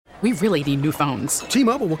We really need new phones.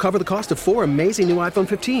 T-Mobile will cover the cost of 4 amazing new iPhone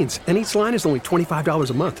 15s, and each line is only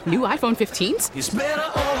 $25 a month. New iPhone 15s? It's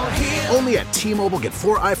better over here. Only at T-Mobile, get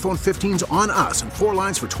 4 iPhone 15s on us and 4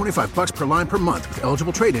 lines for $25 per line per month with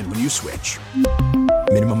eligible trade-in when you switch.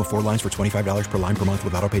 Minimum of 4 lines for $25 per line per month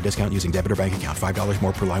with autopay discount using debit or bank account. $5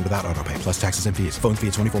 more per line without autopay, plus taxes and fees. Phone fee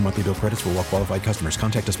at 24 monthly bill credits for well-qualified customers.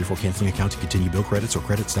 Contact us before canceling account to continue bill credits or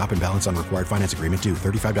credit stop and balance on required finance agreement due.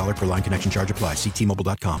 $35 per line connection charge applies. See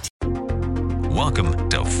T-Mobile.com. Welcome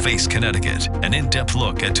to Face Connecticut, an in-depth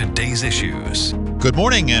look at today's issues. Good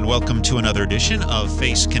morning and welcome to another edition of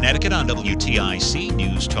Face Connecticut on WTIC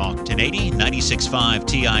News Talk 1080, 96.5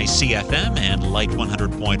 TIC FM and Light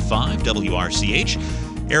 100.5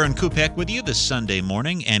 WRCH. Aaron Kupek with you this Sunday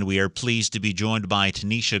morning, and we are pleased to be joined by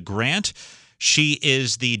Tanisha Grant. She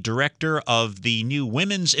is the director of the new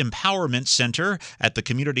Women's Empowerment Center at the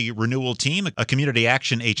Community Renewal Team, a community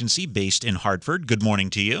action agency based in Hartford. Good morning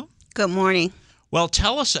to you. Good morning. Well,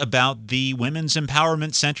 tell us about the Women's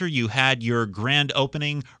Empowerment Center. You had your grand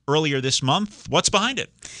opening earlier this month. What's behind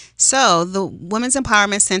it? So the Women's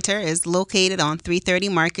Empowerment Center is located on 330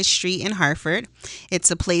 Market Street in Hartford.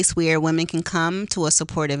 It's a place where women can come to a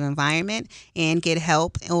supportive environment and get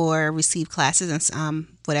help or receive classes and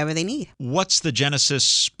whatever they need. What's the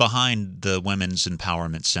genesis behind the Women's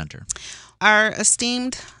Empowerment Center? Our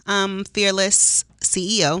esteemed, fearless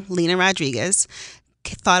CEO, Lena Rodriguez,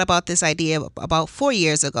 thought about this idea about 4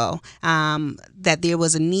 years ago, that there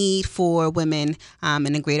was a need for women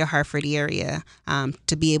in the greater Hartford area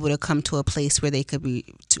to be able to come to a place where they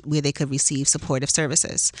could receive supportive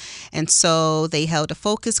services. And so they held a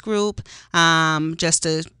focus group just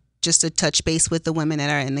to touch base with the women that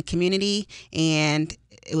are in the community, and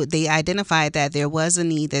they identified that there was a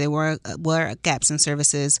need, that there were gaps in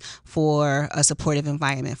services for a supportive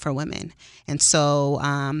environment for women. And so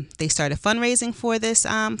they started fundraising for this,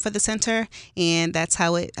 for the center, and that's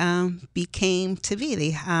how it became to be.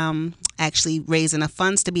 They actually raised enough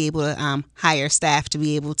funds to be able to hire staff to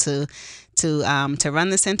be able to run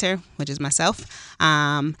the center, which is myself,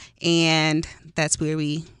 and that's where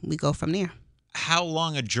we go from there. How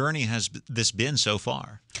long a journey has this been so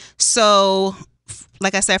far? So,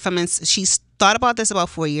 like I said, she's thought about this about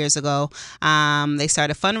 4 years ago. They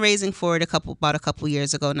started fundraising for it about a couple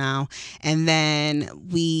years ago now, and then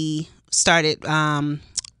we started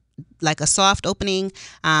like a soft opening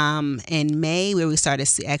in May, where we started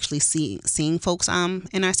actually seeing folks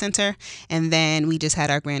in our center, and then we just had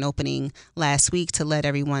our grand opening last week to let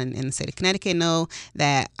everyone in the state of Connecticut know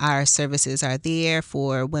that our services are there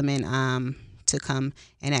for women to come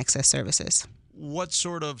and access services. What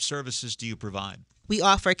sort of services do you provide? We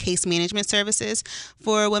offer case management services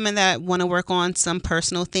for women that want to work on some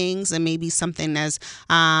personal things and maybe something as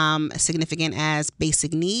significant as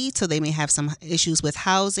basic needs. So they may have some issues with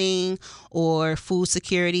housing or food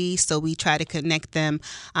security. So we try to connect them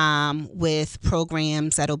with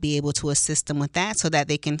programs that'll be able to assist them with that, so that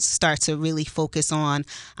they can start to really focus on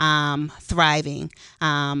thriving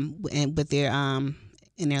and with their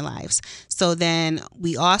in their lives. So then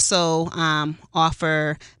we also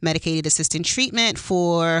offer medicated assisted treatment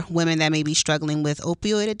for women that may be struggling with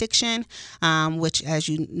opioid addiction, which, as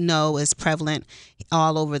you know, is prevalent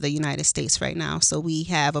all over the United States right now. So we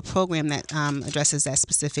have a program that addresses that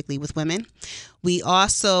specifically with women. We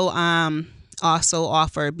also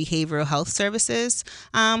offer behavioral health services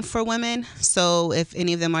for women. So if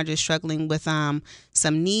any of them are just struggling with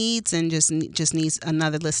some needs and just needs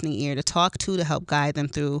another listening ear to talk to help guide them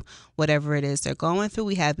through whatever it is they're going through,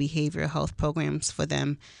 we have behavioral health programs for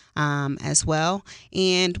them as well.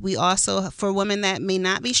 And we also, for women that may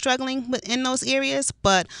not be struggling in those areas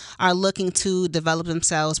but are looking to develop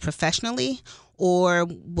themselves professionally or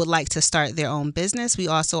would like to start their own business, we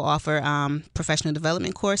also offer professional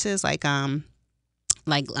development courses like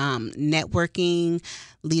networking,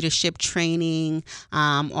 leadership training.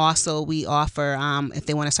 Also, we offer, if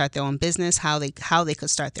they want to start their own business, how they could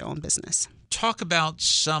start their own business. Talk about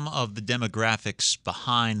some of the demographics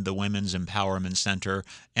behind the Women's Empowerment Center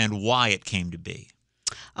and why it came to be.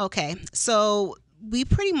 Okay, so we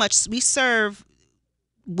serve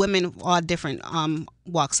women of all different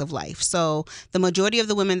walks of life. So the majority of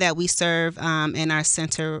the women that we serve in our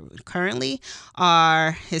center currently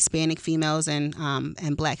are Hispanic females and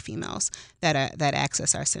Black females that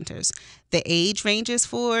access our centers. The age ranges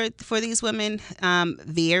for these women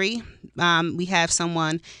vary. We have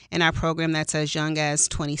someone in our program that's as young as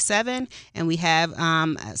 27, and we have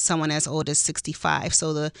someone as old as 65.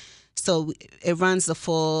 So it runs the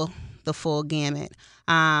full gamut.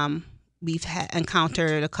 we've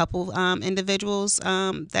encountered a couple individuals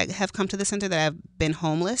that have come to the center that have been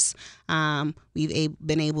homeless. We've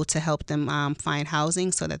been able to help them find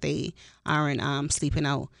housing so that they aren't sleeping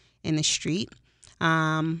out in the street.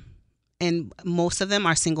 And most of them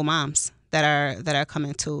are single moms that are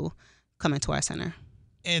coming to our center.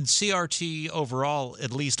 And CRT overall,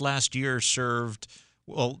 at least last year, served,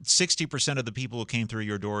 60% of the people who came through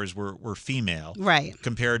your doors were female. Right.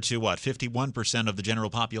 Compared to, 51% of the general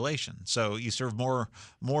population. So you serve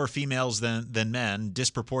more females than men,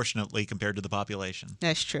 disproportionately compared to the population.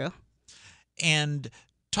 That's true. And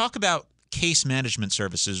talk about case management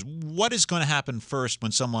services. What is going to happen first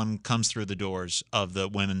when someone comes through the doors of the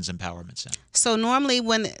Women's Empowerment Center? So normally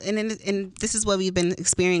and this is what we've been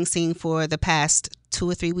experiencing for the past 2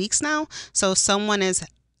 or 3 weeks now. So someone has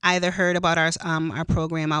either heard about our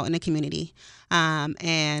program out in the community,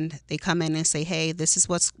 and they come in and say, "Hey, this is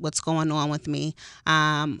what's going on with me.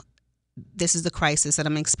 This is the crisis that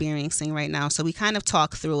I'm experiencing right now." So we kind of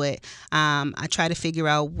talk through it. I try to figure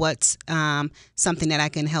out what's something that I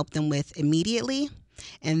can help them with immediately.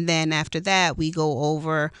 And then after that, we go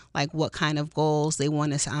over like what kind of goals they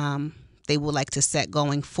want to, they would like to set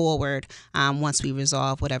going forward once we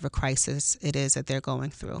resolve whatever crisis it is that they're going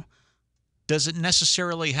through. Does it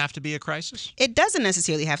necessarily have to be a crisis? It doesn't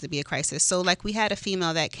necessarily have to be a crisis. So like we had a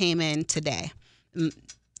female that came in today. And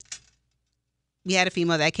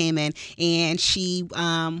she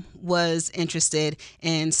was interested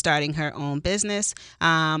in starting her own business.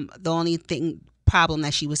 The only problem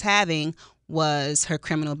that she was having was her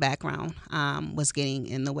criminal background was getting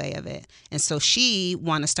in the way of it. And so she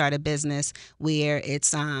wanted to start a business where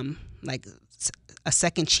it's like a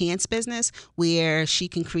second chance business where she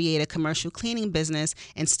can create a commercial cleaning business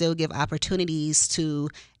and still give opportunities to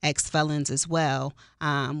ex-felons as well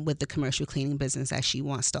with the commercial cleaning business that she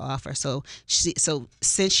wants to offer. So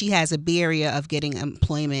since she has a barrier of getting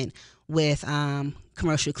employment with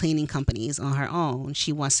commercial cleaning companies on her own,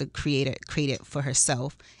 she wants to create it for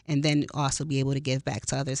herself and then also be able to give back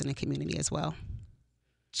to others in the community as well.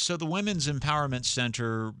 So the Women's Empowerment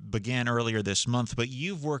Center began earlier this month, but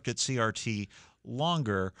you've worked at CRT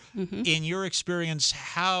longer. Mm-hmm. In your experience,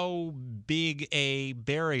 how big a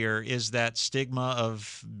barrier is that stigma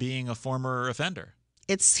of being a former offender?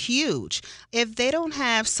 It's huge. If they don't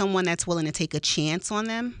have someone that's willing to take a chance on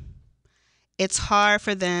them, it's hard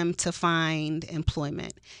for them to find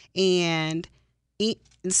employment. And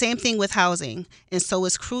the same thing with housing. And so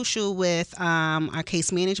it's crucial with our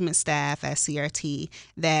case management staff at CRT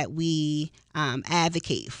that we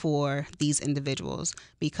advocate for these individuals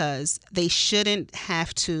because they shouldn't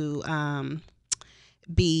have to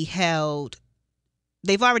be held.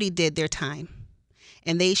 They've already did their time.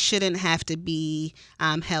 And they shouldn't have to be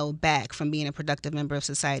held back from being a productive member of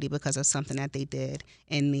society because of something that they did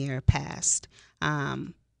in their past.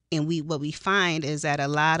 And what we find is that a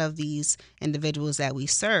lot of these individuals that we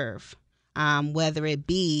serve, whether it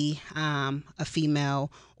be a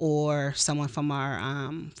female or someone from our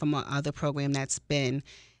other program that's been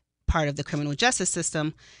part of the criminal justice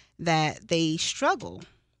system, that they struggle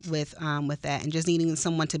with that, and just needing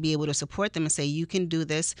someone to be able to support them and say, you can do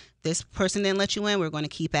this. This person didn't let you in. We're going to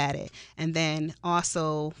keep at it. And then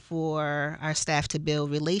also for our staff to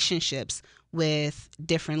build relationships with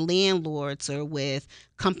different landlords or with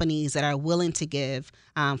companies that are willing to give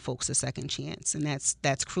folks a second chance. And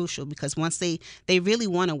that's crucial because once they really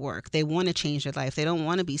want to work, they want to change their life. They don't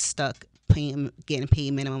want to be stuck getting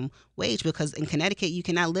paid minimum wage because in Connecticut, you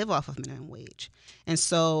cannot live off of minimum wage. And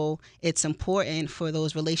so it's important for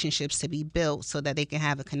those relationships to be built so that they can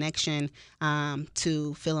have a connection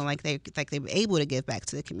to feeling like they're able to give back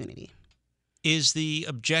to the community. Is the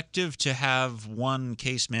objective to have one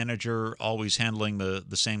case manager always handling the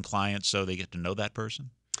same client so they get to know that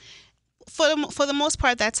person? For the most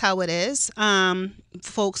part, that's how it is.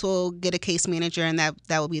 Folks will get a case manager, and that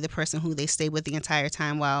will be the person who they stay with the entire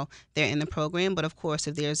time while they're in the program. But of course,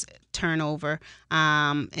 if there's turnover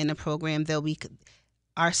in the program,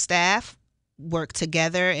 our staff work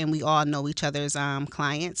together, and we all know each other's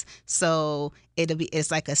clients. So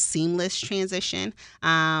it's like a seamless transition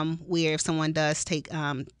where if someone does take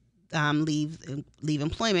leave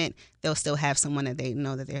employment, they'll still have someone that they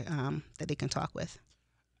know that they can talk with.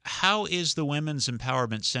 How is the Women's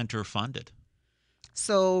Empowerment Center funded?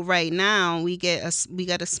 So right now we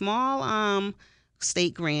got a small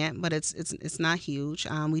state grant, but it's not huge.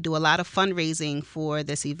 We do a lot of fundraising for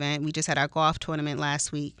this event. We just had our golf tournament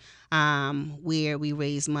last week where we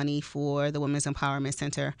raised money for the Women's Empowerment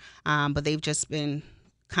Center. But they've just been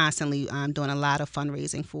constantly doing a lot of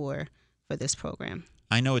fundraising for this program.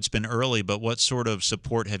 I know it's been early, but what sort of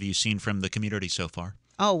support have you seen from the community so far?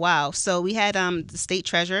 Oh, wow. So we had the state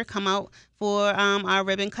treasurer come out for our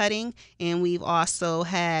ribbon cutting, and we've also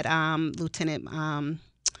had Lieutenant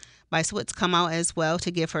Bicewitz come out as well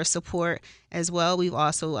to give her support as well. We've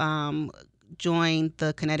also joined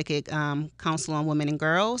the Connecticut Council on Women and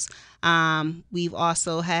Girls. We've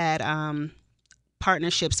also had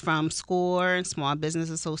partnerships from SCORE and Small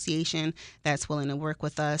Business Association that's willing to work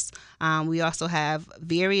with us. We also have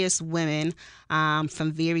various women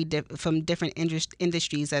from different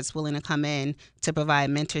industries that's willing to come in to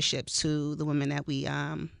provide mentorships to the women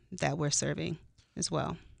that we're serving as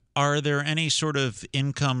well. Are there any sort of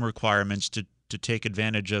income requirements to take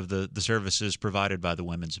advantage of the services provided by the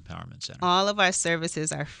Women's Empowerment Center? All of our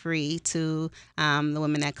services are free to the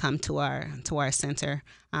women that come to our center.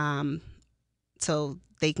 So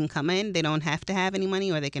they can come in. They don't have to have any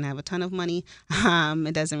money, or they can have a ton of money.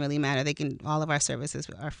 It doesn't really matter. All of our services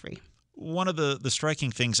are free. One of the striking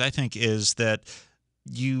things, I think, is that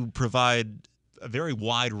you provide a very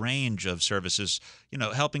wide range of services,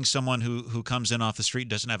 helping someone who comes in off the street,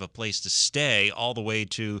 doesn't have a place to stay, all the way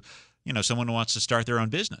to, someone who wants to start their own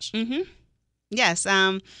business. Mm-hmm. Yes.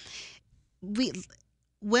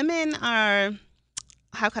 Women are,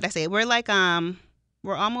 how could I say it?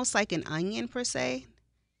 We're almost like an onion, per se,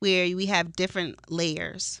 where we have different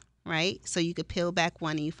layers, right? So you could peel back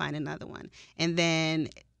one and you find another one. And then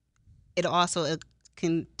it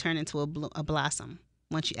can turn into a blossom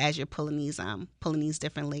as you're pulling these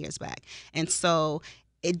different layers back. And so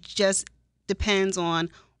it just depends on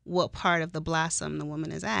what part of the blossom the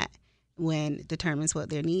woman is at when it determines what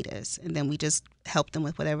their need is. And then we just help them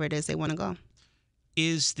with whatever it is they want to go.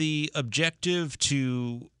 Is the objective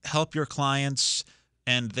to help your clients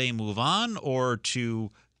and they move on, or to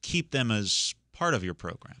keep them as part of your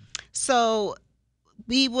program? So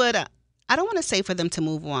we would, I don't want to say for them to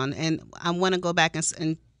move on, and I want to go back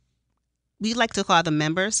and we like to call them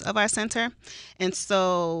members of our center. And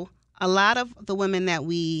so a lot of the women that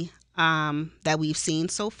we've seen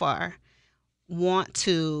so far want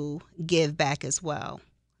to give back as well.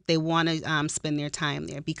 They want to spend their time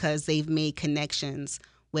there because they've made connections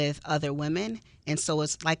with other women, and so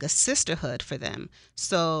it's like a sisterhood for them.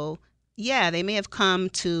 So yeah, they may have come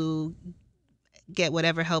to get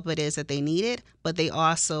whatever help it is that they needed, but they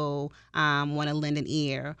also want to lend an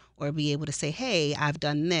ear or be able to say, hey, I've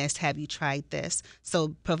done this, have you tried this?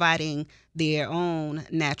 So providing their own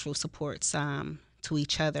natural supports to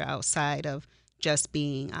each other outside of just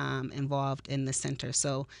being involved in the center.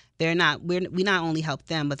 So we not only help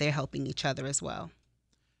them, but they're helping each other as well.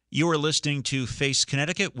 You are listening to Face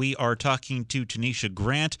Connecticut. We are talking to Tanisha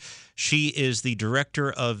Grant. She is the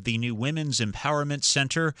director of the new Women's Empowerment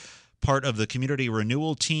Center, part of the Community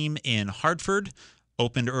Renewal Team in Hartford,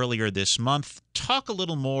 opened earlier this month. Talk a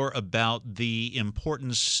little more about the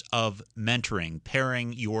importance of mentoring,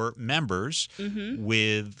 pairing your members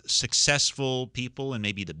with successful people in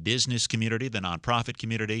maybe the business community, the nonprofit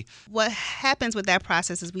community. What happens with that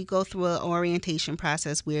process is we go through an orientation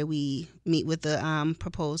process where we meet with the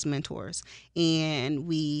proposed mentors, and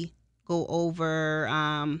we go over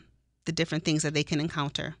the different things that they can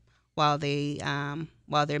encounter while they're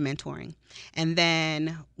mentoring. And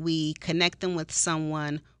then we connect them with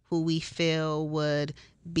someone who we feel would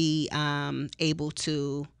be able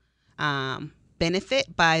to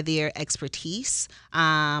benefit by their expertise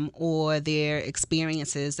or their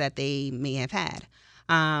experiences that they may have had.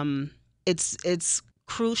 It's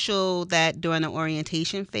crucial that during the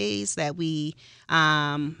orientation phase that we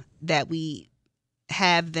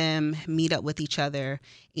have them meet up with each other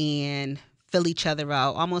and fill each other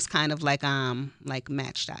out, almost kind of like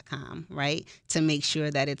Match.com, right? To make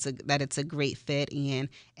sure that it's a great fit and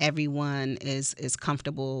everyone is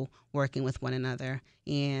comfortable working with one another,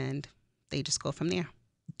 and they just go from there.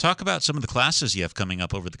 Talk about some of the classes you have coming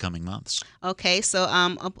up over the coming months. Okay, so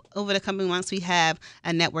over the coming months we have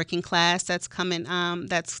a networking class that's coming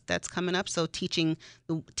that's coming up. So teaching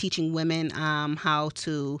women how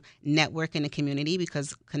to network in the community,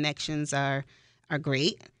 because connections are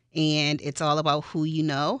great. And it's all about who you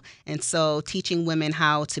know. And so teaching women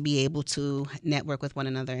how to be able to network with one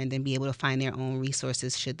another and then be able to find their own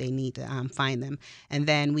resources should they need to find them. And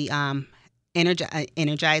then we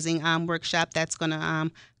energizing workshop that's going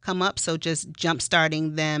to come up. So just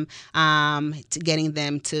jump-starting them to getting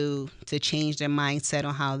them to change their mindset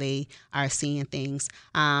on how they are seeing things.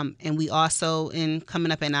 And we also,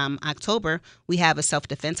 coming up in October, we have a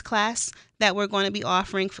self-defense class that we're going to be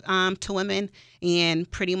offering to women. And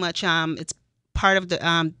pretty much it's part of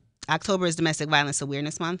the October is Domestic Violence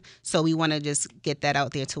Awareness Month. So we want to just get that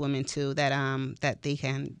out there to women too, that they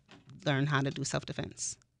can learn how to do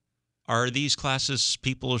self-defense. Are these classes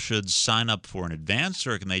people should sign up for in advance,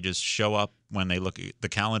 or can they just show up when they look at the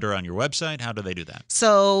calendar on your website? How do they do that?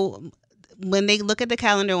 So when they look at the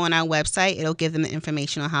calendar on our website, it'll give them the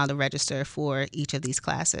information on how to register for each of these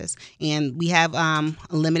classes. And we have a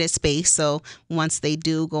limited space, so once they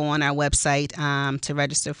do go on our website to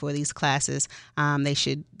register for these classes, they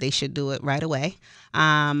should do it right away.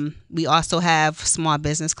 We also have small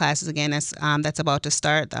business classes, again, that's about to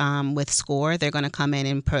start with SCORE. They're going to come in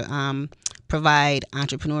and provide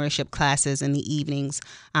entrepreneurship classes in the evenings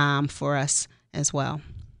for us as well.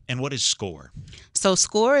 And what is SCORE? So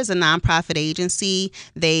SCORE is a nonprofit agency.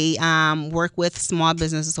 They work with Small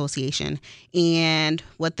Business Association. And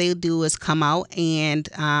what they do is come out and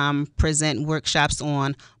present workshops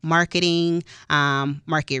on marketing,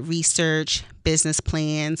 market research, business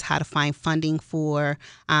plans, how to find funding for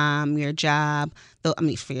your job,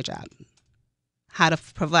 how to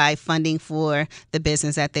provide funding for the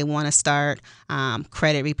business that they want to start,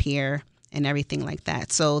 credit repair, and everything like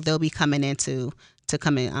that. So they'll be coming in to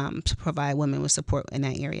provide women with support in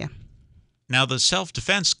that area. Now, the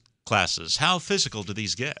self-defense classes, how physical do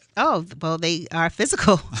these get? Oh, well, they are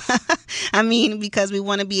physical. I mean, because we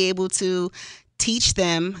want to be able to teach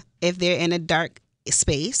them if they're in a dark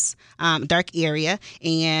space, dark area,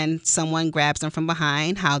 and someone grabs them from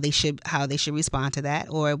behind, how they should respond to that.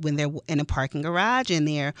 Or when they're in a parking garage and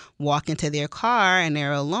they're walking to their car and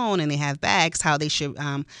they're alone and they have bags, how they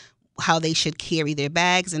should carry their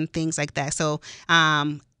bags and things like that. So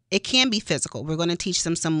it can be physical. We're going to teach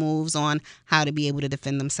them some moves on how to be able to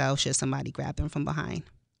defend themselves should somebody grab them from behind.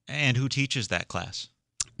 And who teaches that class?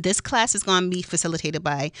 This class is going to be facilitated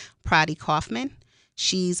by Prati Kaufman.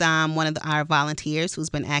 She's one of our volunteers who's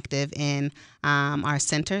been active in our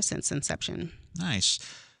center since inception. Nice.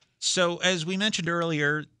 So, as we mentioned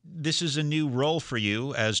earlier, this is a new role for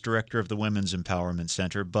you as director of the Women's Empowerment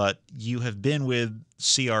Center, but you have been with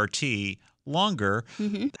CRT longer.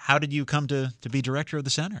 Mm-hmm. How did you come to be director of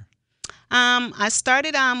the center? I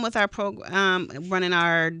started with our running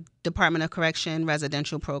our Department of Correction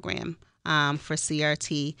residential program for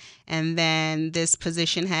CRT, and then this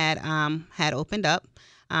position had opened up.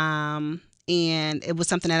 And it was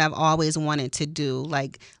something that I've always wanted to do.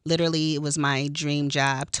 Like, literally, it was my dream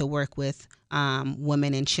job to work with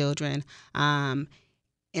women and children. And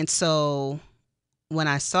so when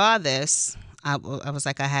I saw this, I was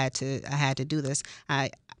like, I had to do this.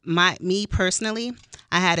 Me personally,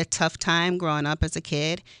 I had a tough time growing up as a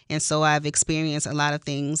kid. And so I've experienced a lot of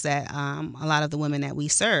things that a lot of the women that we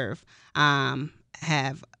serve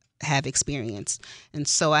have experienced. And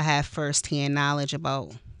so I have firsthand knowledge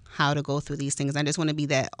about how to go through these things. I just want to be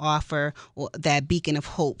that offer or that beacon of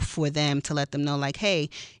hope for them, to let them know, like, hey,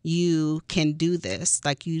 you can do this.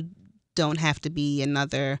 Like, you don't have to be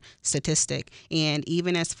another statistic. And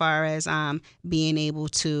even as far as being able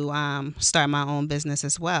to start my own business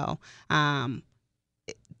as well,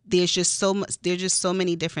 there's just so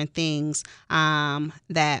many different things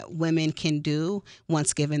that women can do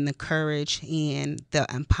once given the courage and the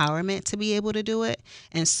empowerment to be able to do it.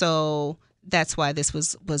 And so that's why this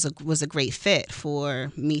was a great fit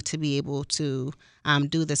for me to be able to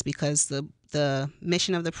do this, because the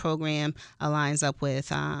mission of the program aligns up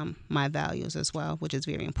with my values as well, which is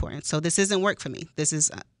very important. So this isn't work for me. This is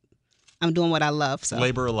I'm doing what I love. So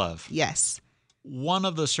labor of love. Yes. One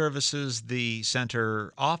of the services the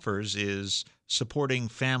center offers is supporting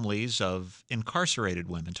families of incarcerated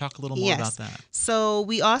women. Talk a little more about that. So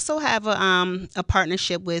we also have a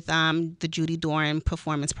partnership with the Judy Doran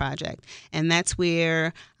Performance Project, and that's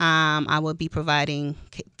where I will be providing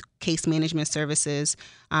case management services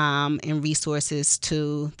and resources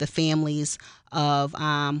to the families of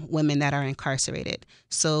women that are incarcerated.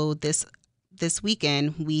 So this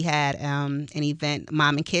weekend we had an event,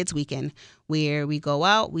 Mom and Kids Weekend, where we go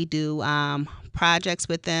out, we do projects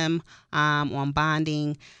with them on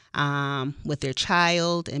bonding with their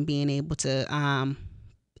child and being able to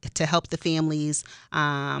help the families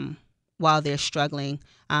while they're struggling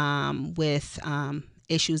with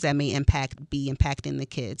issues that may be impacting the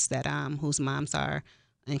kids that whose moms are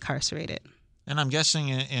incarcerated. And I'm guessing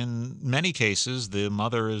in many cases the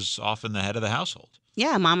mother is often the head of the household.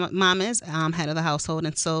 Yeah, mom is head of the household,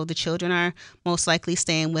 and so the children are most likely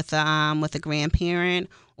staying with a grandparent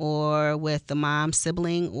or with the mom's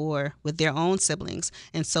sibling or with their own siblings.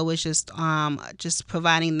 And so it's just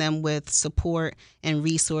providing them with support and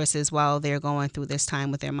resources while they're going through this time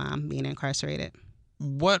with their mom being incarcerated.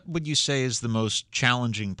 What would you say is the most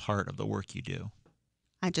challenging part of the work you do?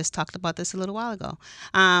 I just talked about this a little while ago.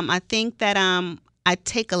 I think that I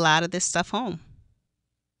take a lot of this stuff home.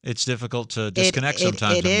 It's difficult to disconnect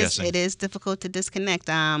sometimes, I'm guessing. It is difficult to disconnect.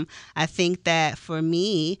 I think that for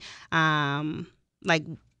me, I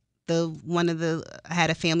had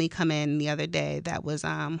a family come in the other day that was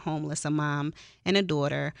homeless, a mom and a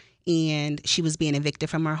daughter, and she was being evicted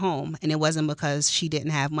from her home. And it wasn't because she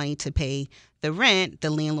didn't have money to pay the rent. The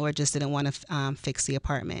landlord just didn't want to fix the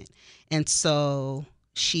apartment. And so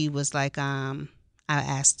she was like, I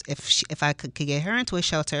asked if I could get her into a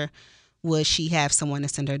shelter, would she have someone to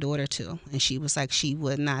send her daughter to? And she was like, she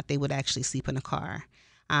would not. They would actually sleep in a car.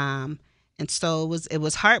 And so it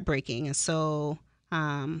was heartbreaking. And so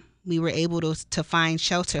we were able to find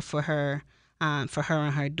shelter for her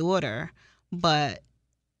and her daughter. But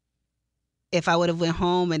if I would have went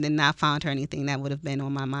home and then not found her anything, that would have been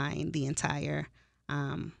on my mind the entire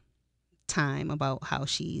time about how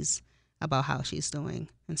she's doing.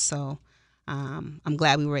 And so I'm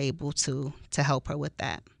glad we were able to help her with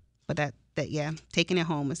that. But taking it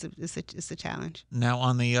home is a challenge. Now,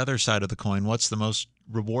 on the other side of the coin, what's the most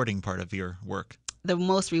rewarding part of your work? The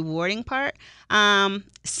most rewarding part,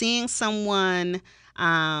 seeing someone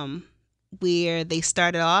where they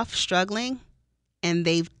started off struggling and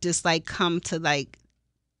they've just like come to like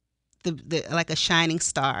the like a shining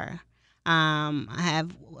star. I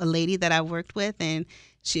have a lady that I worked with, and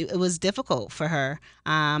it was difficult for her.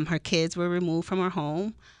 Her kids were removed from her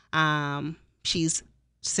home. She's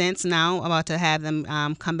since now about to have them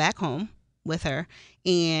come back home with her,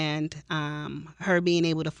 and her being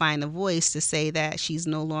able to find a voice to say that she's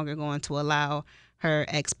no longer going to allow her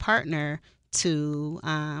ex-partner to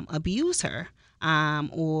abuse her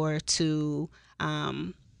or to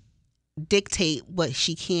dictate what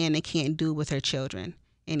she can and can't do with her children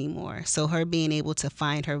anymore. So her being able to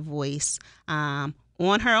find her voice on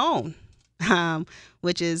her own,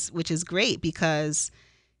 which is great, because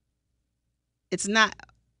it's not,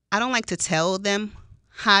 I don't like to tell them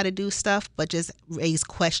how to do stuff, but just raise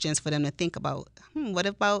questions for them to think about. What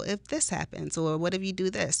about if this happens? Or what if you do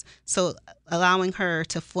this? So allowing her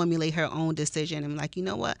to formulate her own decision. I'm like, you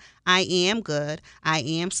know what? I am good. I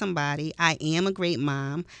am somebody. I am a great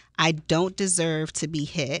mom. I don't deserve to be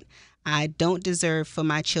hit. I don't deserve for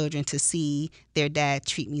my children to see their dad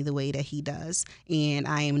treat me the way that he does. And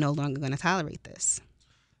I am no longer going to tolerate this.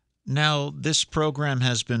 Now, this program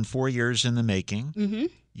has been 4 years in the making. Mm-hmm.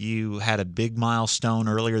 You had a big milestone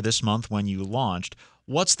earlier this month when you launched.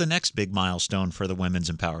 What's the next big milestone for the Women's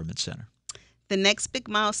Empowerment Center? The next big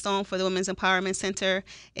milestone for the Women's Empowerment Center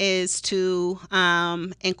is to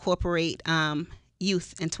incorporate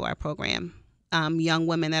youth into our program, young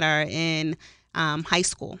women that are in high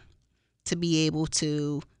school, to be able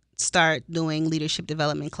to start doing leadership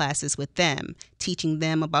development classes with them, teaching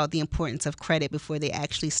them about the importance of credit before they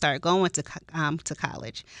actually start going to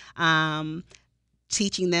college,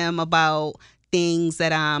 teaching them about things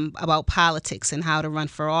that about politics and how to run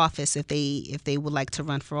for office if they would like to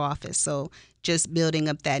run for office. So just building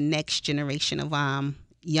up that next generation of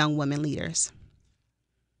young women leaders.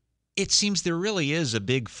 It seems there really is a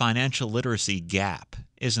big financial literacy gap,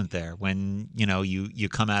 isn't there, when you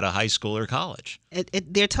come out of high school or college?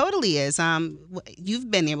 There totally is. You've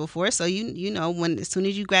been there before, so you know when as soon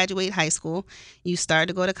as you graduate high school, you start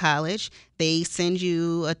to go to college. They send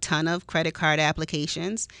you a ton of credit card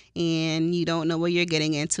applications, and you don't know what you're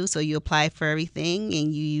getting into, so you apply for everything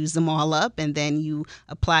and you use them all up, and then you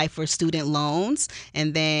apply for student loans,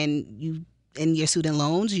 and then in your student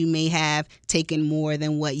loans, you may have taken more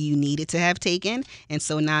than what you needed to have taken. And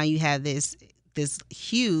so now you have this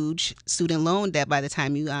huge student loan debt by the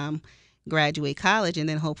time you graduate college, and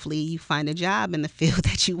then hopefully you find a job in the field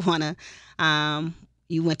that you want to,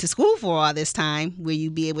 you went to school for all this time, where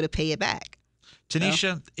you be able to pay it back.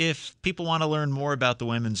 Tanisha, if people want to learn more about the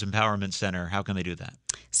Women's Empowerment Center, how can they do that?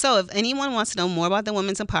 So if anyone wants to know more about the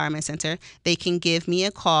Women's Empowerment Center, they can give me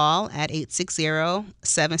a call at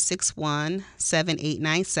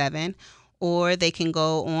 860-761-7897, or they can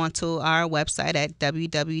go onto our website at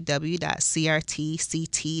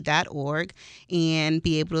www.crtct.org and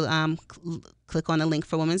be able to click on the link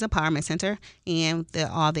for Women's Empowerment Center, and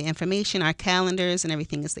all the information, our calendars, and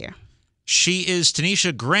everything is there. She is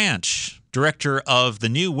Tanisha Grant, director of the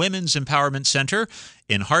new Women's Empowerment Center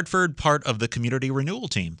in Hartford, part of the Community Renewal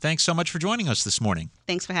Team. Thanks so much for joining us this morning.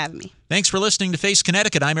 Thanks for having me. Thanks for listening to Face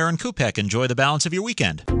Connecticut. I'm Aaron Kupek. Enjoy the balance of your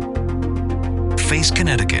weekend. Face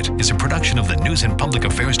Connecticut is a production of the News and Public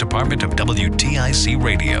Affairs Department of WTIC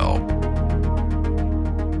Radio.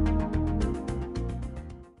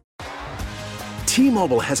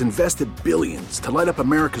 T-Mobile has invested billions to light up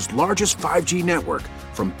America's largest 5G network,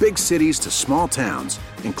 from big cities to small towns,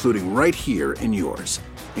 including right here in yours.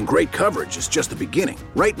 And great coverage is just the beginning.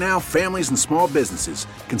 Right now, families and small businesses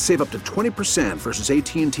can save up to 20% versus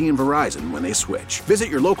AT&T and Verizon when they switch. Visit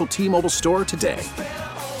your local T-Mobile store today.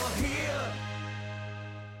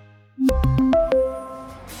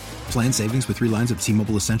 Plan savings with 3 lines of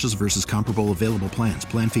T-Mobile Essentials versus comparable available plans.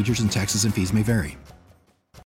 Plan features and taxes and fees may vary.